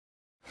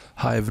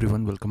Hi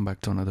everyone, welcome back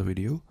to another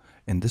video.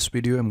 In this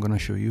video I'm going to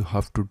show you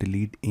how to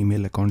delete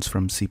email accounts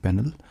from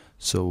Cpanel.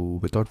 So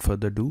without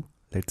further ado,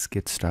 let's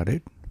get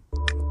started.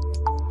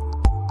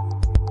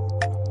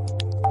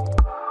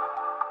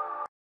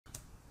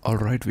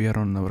 Alright, we are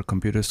on our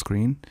computer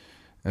screen.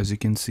 As you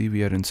can see,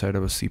 we are inside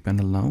our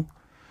Cpanel now.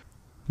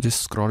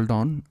 Just scroll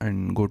down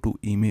and go to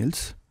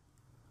emails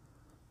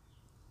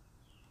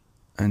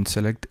and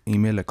select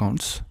email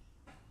accounts.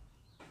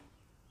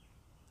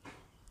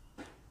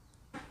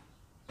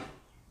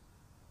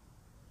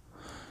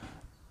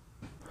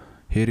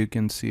 Here you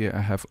can see I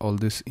have all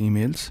these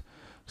emails.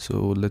 So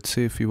let's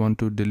say if you want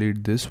to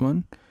delete this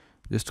one,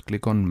 just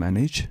click on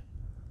manage.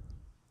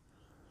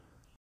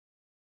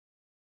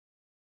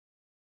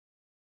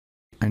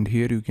 And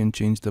here you can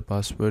change the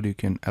password, you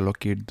can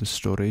allocate the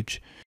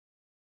storage.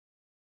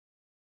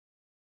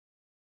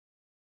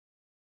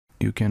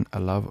 You can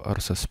allow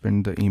or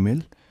suspend the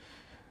email.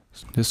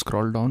 Just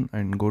scroll down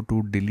and go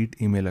to delete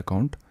email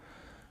account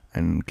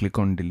and click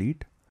on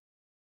delete.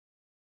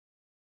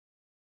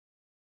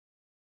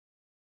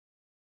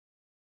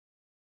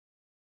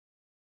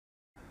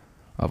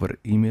 Our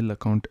email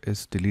account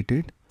is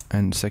deleted.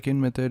 And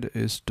second method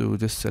is to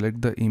just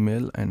select the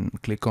email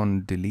and click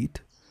on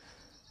delete.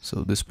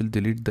 So this will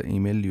delete the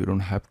email. You don't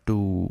have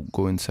to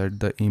go inside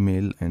the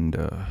email and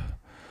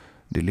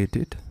delete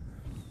it.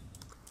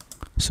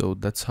 So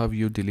that's how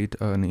you delete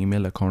an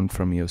email account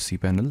from your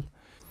Cpanel.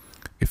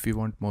 If you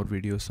want more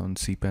videos on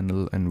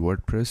Cpanel and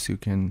WordPress, you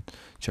can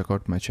check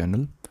out my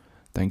channel.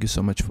 Thank you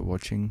so much for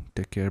watching.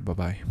 Take care. Bye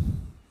bye.